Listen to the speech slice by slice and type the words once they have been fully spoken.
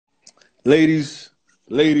Ladies,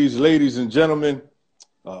 ladies and gentlemen,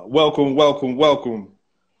 welcome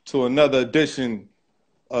to another edition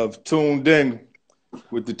of Tuned In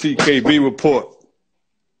with the TKB Report.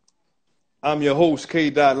 I'm your host,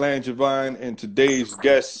 K. Langevine, and today's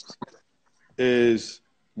guest is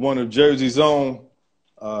one of Jersey's own,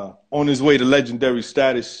 on his way to legendary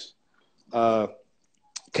status.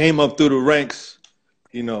 Came up through the ranks,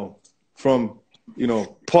 from,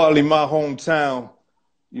 partly my hometown,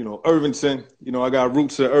 Irvington. I got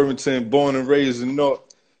roots in Irvington, born and raised in North.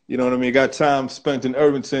 You know what I mean? Got time spent in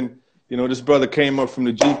Irvington. This brother came up from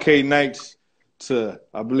the GK Knights to,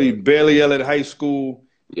 I believe, Bailey Elliott High School.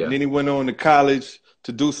 Yeah. And then he went on to college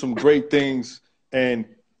to do some great things and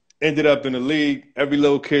ended up in the league. Every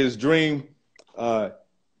little kid's dream.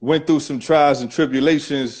 Went through some trials and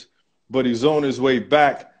tribulations, but he's on his way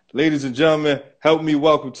back. Ladies and gentlemen, help me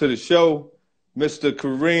welcome to the show, Mr.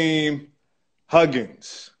 Kareem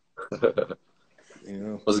Huggins.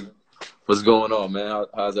 What's going on, man?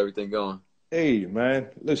 How's everything going? Hey, man.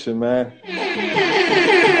 Listen, man.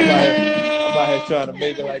 I'm out here trying to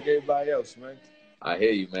make it like everybody else, man. I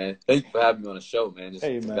hear you, man. Thank you for having me on the show, man.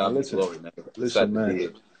 Hey, man. Listen,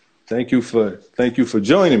 man. Thank you for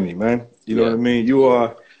joining me, man. You know what I mean? You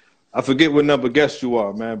are. I forget what number guest you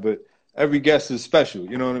are, man, but every guest is special.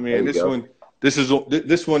 You know what I mean?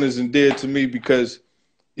 This one is endeared to me because,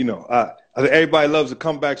 I think everybody loves a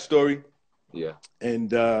comeback story. Yeah.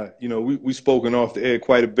 And we've spoken off the air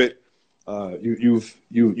quite a bit.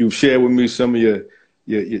 You've shared with me some of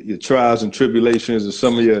your trials and tribulations and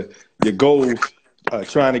some of your goals,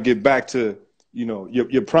 trying to get back to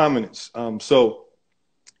your prominence. So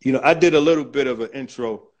I did a little bit of an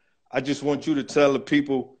intro. I just want you to tell the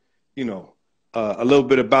people, a little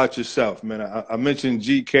bit about yourself, man. I mentioned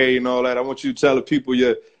GK and all that. I want you to tell the people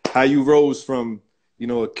how you rose from,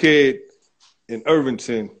 a kid in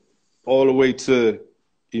Irvington all the way to,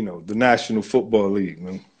 the National Football League,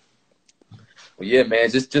 man. Well, yeah, man.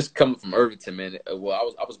 Just coming from Irvington, man.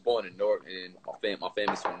 Well, I was born in North, and my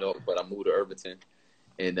family's from North, but I moved to Irvington,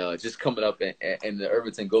 and just coming up in the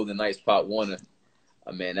Irvington Golden Knights Pot Warner.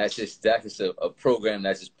 Man, that's just a program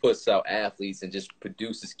that just puts out athletes and just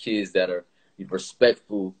produces kids that are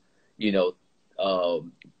respectful,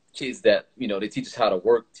 kids that, they teach us how to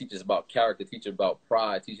work, teach us about character, teach us about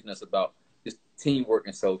pride, teaching us about just teamwork.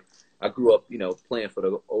 And so I grew up, playing for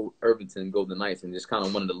the old Irvington Golden Knights and just kind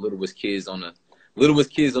of one of the littlest kids on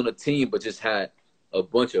the team, but just had a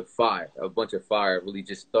bunch of fire. Really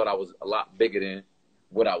just thought I was a lot bigger than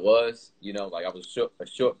what I was, like I was a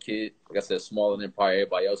short kid, like I said, smaller than probably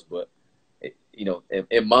everybody else, but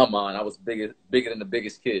in my mind, I was bigger than the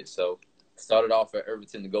biggest kid. So started off at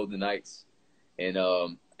Irvington, the Golden Knights, and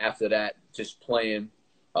after that, just playing,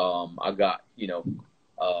 I got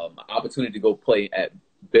opportunity to go play at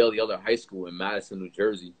Bailey Elliott High School in Madison, New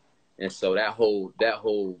Jersey, and so that whole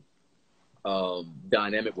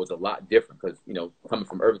dynamic was a lot different because coming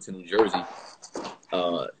from Irvington, New Jersey,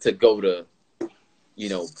 to go to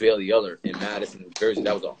Bailey Elliott in Madison, New Jersey,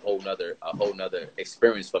 that was a whole nother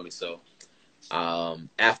experience for me. So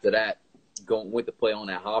after that, went to play on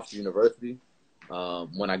at Hofstra University.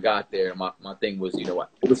 When I got there, my thing was, there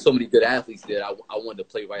was so many good athletes there. I wanted to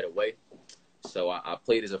play right away. So I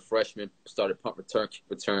played as a freshman, started punt return, kick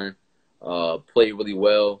return, played really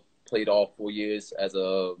well, played all 4 years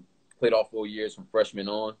from freshman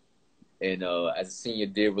on, and as a senior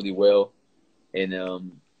did really well. And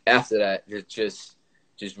after that, just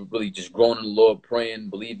really growing in the Lord, praying,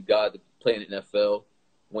 believed God to play in the NFL.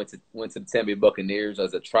 Went to the Tampa Bay Buccaneers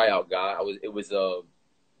as a tryout guy. It was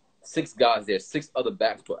 6 guys there, 6 other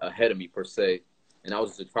backs ahead of me per se, and I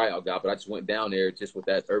was just a tryout guy. But I just went down there just with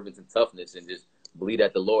that Irvington toughness and just believe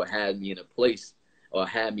that the Lord had me in a place, or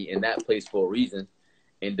had me in that place for a reason.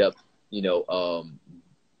 End up,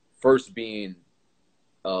 first being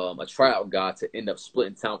a tryout guy to end up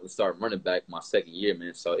splitting time and start running back my second year,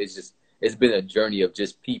 man. So it's been a journey of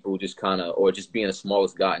just people just just being the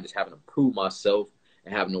smallest guy and just having to prove myself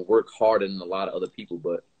and having to work harder than a lot of other people.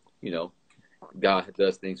 But, God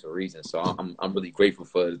does things for a reason. So I'm really grateful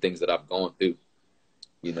for the things that I've gone through,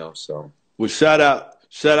 so. Well, shout out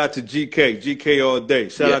to GK all day.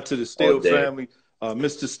 Shout out to the Steele family,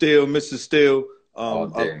 Mr. Steele, Mrs. Steele.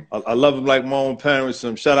 I love him like my own parents.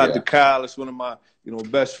 Shout out to Kyle. It's one of my,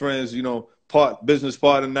 best friends, business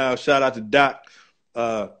partner now. Shout out to Doc.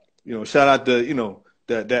 Shout out to,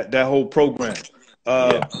 that whole program.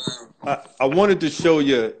 I wanted to show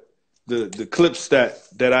you the clips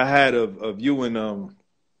that I had of you in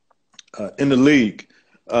the league.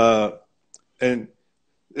 And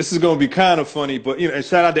this is going to be kind of funny, but and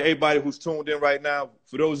shout out to everybody who's tuned in right now.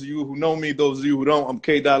 For those of you who know me, those of you who don't, I'm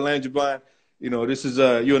K. Langevine. This is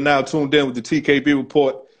you're now tuned in with the TKB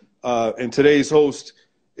report, and today's host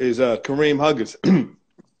is Kareem Huggins.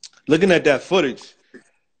 Looking at that footage,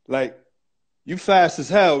 like you fast as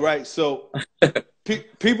hell, right? So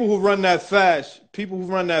people who run that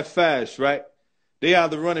fast, right? They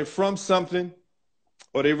either running from something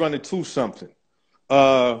or they running to something,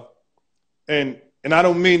 and I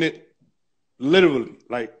don't mean it literally,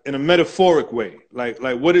 like in a metaphoric way. Like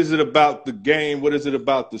what is it about the game? What is it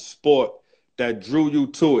about the sport that drew you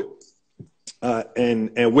to it?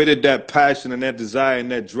 And where did that passion and that desire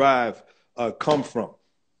and that drive come from?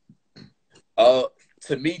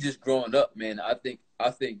 To me, just growing up, man, I think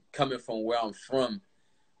coming from where I'm from,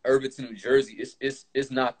 Irvington, New Jersey,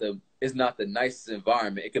 it's not the nicest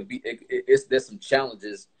environment. It could be there's some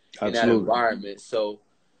challenges in that environment. So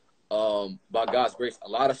by God's grace, a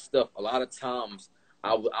lot of times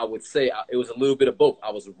I would say it was a little bit of both.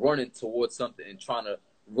 I was running towards something and trying to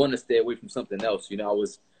run to stay away from something else. I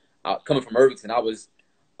was coming from Irvington. I was,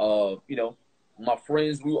 my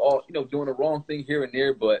friends, we were all, doing the wrong thing here and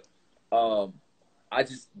there, but I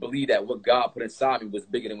just believe that what God put inside me was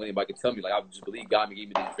bigger than what anybody could tell me. Like, I just believe God gave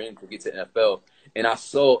me this dream to get to the NFL. And I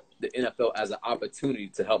saw the NFL as an opportunity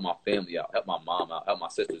to help my family out, help my mom out, help my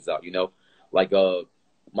sisters out, Like,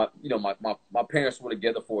 my parents were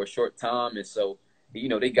together for a short time. And so,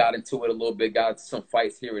 they got into it a little bit, got into some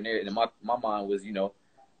fights here and there. And my mind was,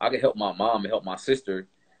 I could help my mom and help my sister.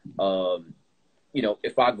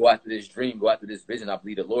 If I go after this dream, go after this vision, I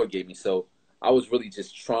believe the Lord gave me. So I was really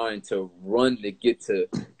just trying to run to get to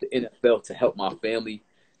the NFL to help my family,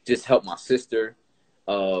 just help my sister.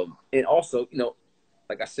 And also,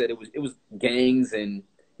 like I said, it was gangs and,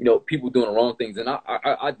 people doing the wrong things. And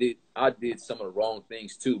I did some of the wrong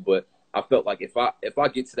things too, but I felt like if I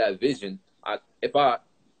get to that vision, if I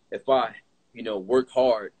work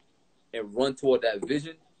hard and run toward that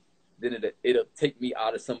vision, then it'll take me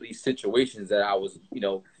out of some of these situations that I was,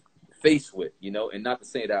 faced with, and not to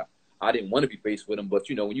say that I didn't want to be faced with them, but,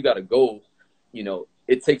 when you got a goal,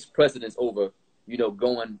 it takes precedence over,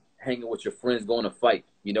 going, hanging with your friends, going to fight.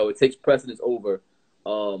 It takes precedence over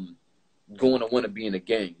going to want to be in a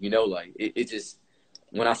gang, like it just,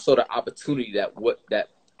 when I saw the opportunity that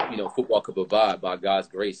football could provide by God's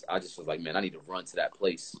grace, I just was like, man, I need to run to that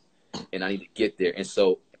place and I need to get there. And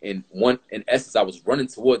so in essence, I was running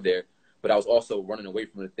toward there, but I was also running away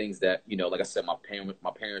from the things that, like I said, my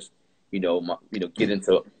parents, get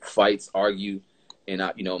into fights, argue. And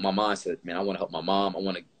my mind said, man, I want to help my mom. I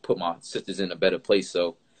want to put my sisters in a better place.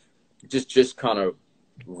 So just kind of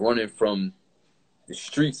running from the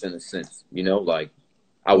streets in a sense, like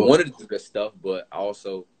I wanted to do good stuff, but I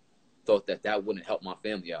also thought that wouldn't help my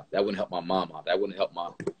family out. That wouldn't help my mom out. That wouldn't help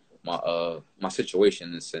my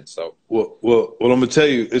situation in a sense. So well, I'm gonna tell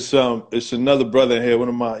you, it's another brother here, one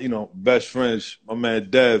of my best friends, my man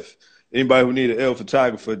Dev. Anybody who need an L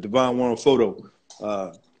photographer, Divine One Photo.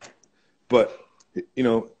 But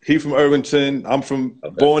he from Irvington. I'm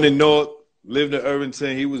born in North, lived in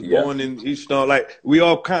Irvington. He was born in Eastern. Like we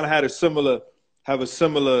all kind of have a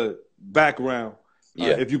similar background.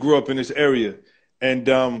 If you grew up in this area, and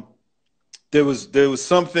there was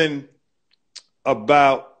something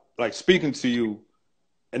about like speaking to you,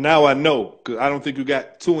 and now I know, because I don't think you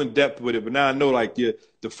got too in depth with it, but now I know like the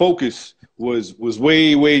focus was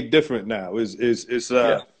way different now. It's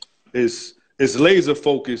laser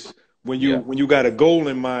focus when you got a goal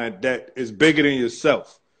in mind that is bigger than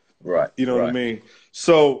yourself. Right. You know what I mean?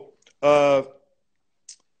 So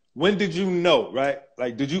when did you know, right?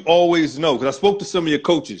 Like, did you always know? Because I spoke to some of your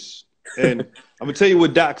coaches, and I'm gonna tell you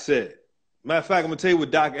what Doc said. Matter of fact, I'm gonna tell you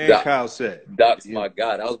what Doc and Kyle said. Doc's my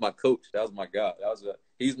guy. That was my coach. That was my guy.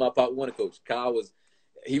 He's my Pop Warner coach. Kyle was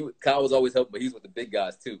always helping, but he's with the big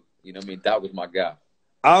guys too. You know what I mean? Doc was my guy.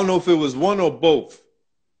 I don't know if it was one or both.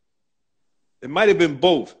 It might have been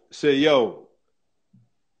both. Say, yo.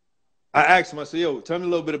 I asked him. I said, yo, tell me a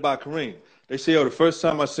little bit about Kareem. They say, yo, the first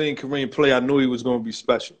time I seen Kareem play, I knew he was gonna be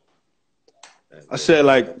special. I said,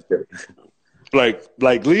 like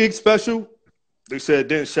league special. They said it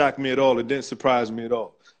didn't shock me at all. It didn't surprise me at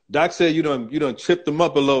all. Doc said you done chipped them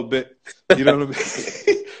up a little bit. You know what I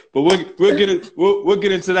mean? But we'll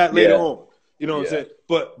get into that later on. You know what I'm saying?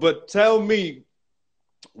 But tell me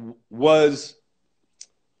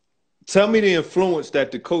the influence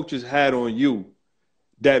that the coaches had on you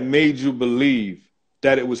that made you believe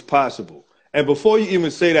that it was possible. And before you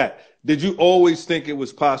even say that, did you always think it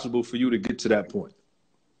was possible for you to get to that point?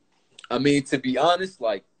 I mean, to be honest,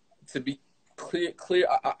 like to be clear,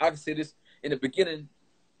 I can say this in the beginning.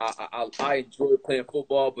 I enjoyed playing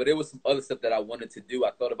football, but there was some other stuff that I wanted to do.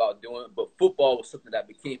 I thought about doing, but football was something that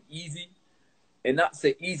became easy. And not to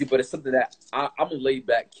say easy, but it's something that I'm a laid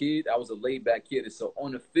back kid. I was a laid back kid. And so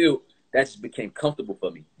on the field, that just became comfortable for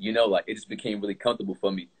me. You know, like it just became really comfortable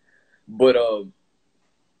for me. But,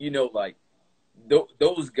 you know, like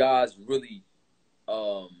those guys really,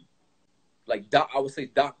 like Doc, I would say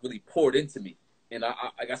Doc really poured into me. And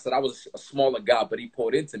like I said, I was a smaller guy, but he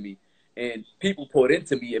poured into me. And people poured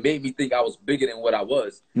into me. It made me think I was bigger than what I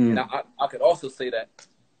was. And I could also say that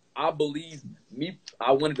I believe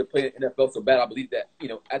I wanted to play in the NFL so bad. I believe that, you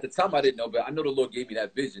know, at the time I didn't know, but I know the Lord gave me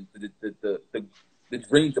that vision, the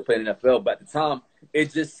dream to play in the NFL. But at the time,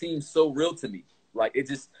 it just seemed so real to me. Like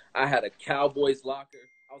I had a Cowboys locker.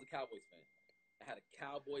 I was a Cowboys fan. I had a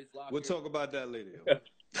Cowboys locker. We'll talk about that later.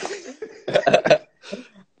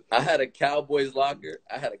 I had a Cowboys locker.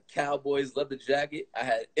 I had a Cowboys leather jacket. I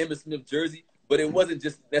had Emmitt Smith jersey. But it wasn't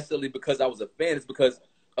just necessarily because I was a fan. It's because,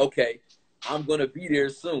 okay, I'm going to be there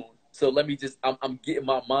soon. So let me I'm getting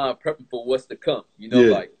my mind prepping for what's to come. You know,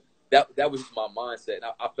 like that was just my mindset. And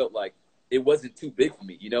I felt like it wasn't too big for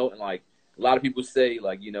me, you know. And like a lot of people say,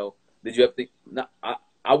 like, you know, did you ever think,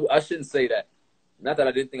 I shouldn't say that. Not that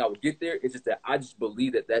I didn't think I would get there. It's just that I just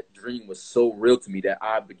believe that dream was so real to me that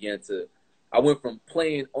I went from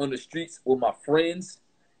playing on the streets with my friends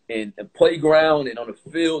and playground and on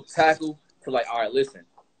the field tackle to like, all right, listen,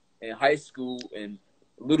 in high school and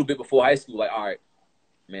a little bit before high school, like, all right,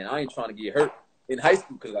 man, I ain't trying to get hurt in high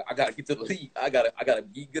school because I got to get to the league. I gotta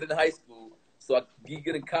be good in high school so I can be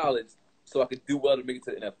good in college so I could do well to make it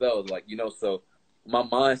to the NFL. Like, you know, so my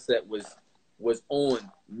mindset was on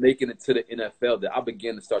making it to the NFL that I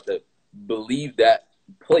began to start to believe that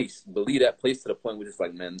place to the point where it's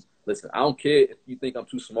like, man, listen, I don't care if you think I'm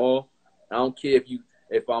too small. I don't care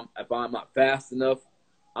if I'm not fast enough.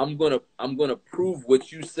 I'm gonna prove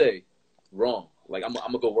what you say wrong. Like I'm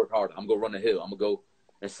gonna go work harder. I'm gonna run the hill. I'm gonna go,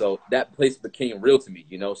 and so that place became real to me,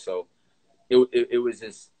 you know. So it was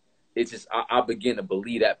just I began to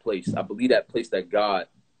believe that place. I believe that place that God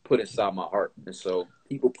put inside my heart, and so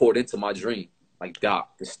people poured into my dream, like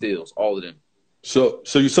Doc, the Stills, all of them. So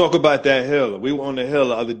you talk about that hill. We were on the hill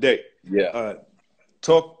the other day. Yeah.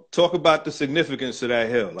 Talk about the significance of that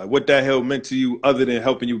hill. Like what that hill meant to you, other than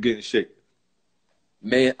helping you get in shape.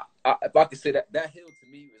 Man, if I could say that hill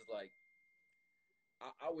to me was like,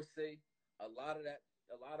 I would say a lot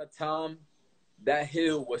of time that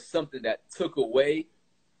hill was something that took away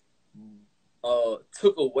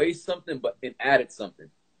something, but it added something.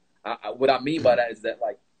 What I mean by that is that,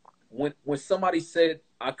 like, when somebody said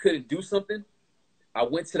I couldn't do something, I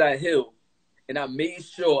went to that hill and I made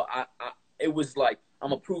sure it was like, I'm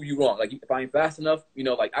gonna prove you wrong. Like if I ain't fast enough, you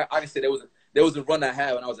know, like I can say there was a run I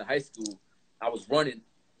had when I was in high school. I was running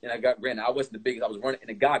and granted I wasn't the biggest. I was running and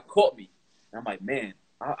the guy caught me. And I'm like, man,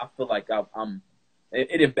 I feel like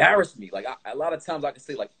it embarrassed me. Like a lot of times I can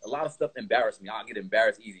say like a lot of stuff embarrassed me. I get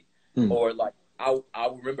embarrassed easy. Or like I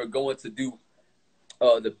remember going to do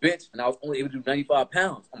the bench and I was only able to do 95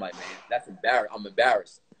 pounds. I'm like, man, that's embarrassing. I'm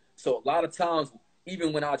embarrassed. So a lot of times,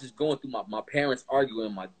 even when I was just going through my parents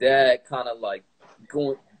arguing, my dad kind of like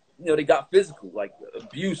going, you know, they got physical, like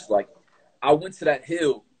abuse. Like I went to that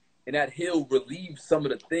hill and that hill relieved some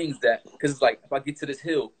of the things because it's like, if I get to this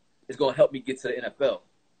hill, it's going to help me get to the NFL.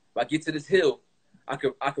 If I get to this hill, I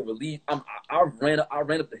could relieve. I ran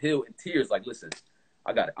up the hill in tears. Like, listen,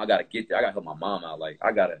 I gotta get there. I gotta help my mom out. Like,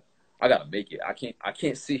 I gotta make it. I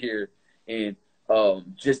can't sit here and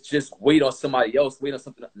just wait on somebody else, wait on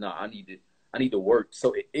something. No, I need to work.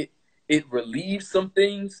 So it relieved some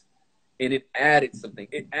things, and it added something.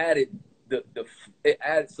 It added it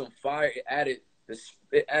added some fire. It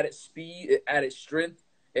added speed. It added strength.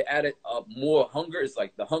 It added more hunger. It's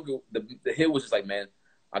like the hunger. The hill was just like, man,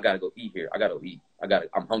 I gotta go eat here. I gotta eat.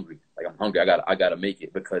 I'm hungry. Like I'm hungry. I gotta make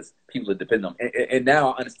it because people are depending on me. And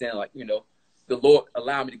now I understand. Like, you know, the Lord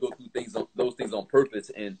allowed me to go through those things on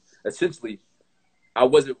purpose. And essentially, I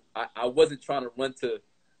wasn't trying to run to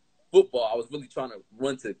football. I was really trying to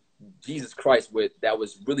run to Jesus Christ, that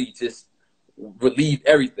was really just relieved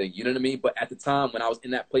everything. You know what I mean? But at the time when I was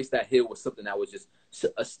in that place, that hill was something that was just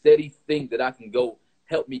a steady thing that I can go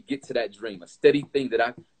help me get to that dream. A steady thing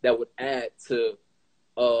that would add to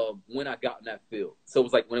when I got in that field. So it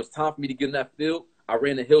was like when it was time for me to get in that field, I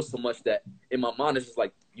ran the hill so much that in my mind it's just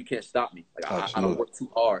like, you can't stop me. Like I don't work too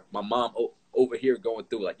hard. My mom over here going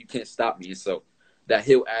through, like, you can't stop me. And so that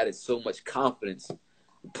hill added so much confidence.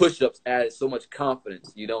 Push-ups added so much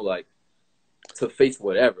confidence, you know, like to face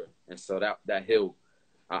whatever. And so that hill,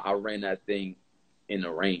 I ran that thing in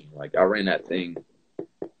the rain. Like I ran that thing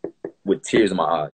with tears in my eyes.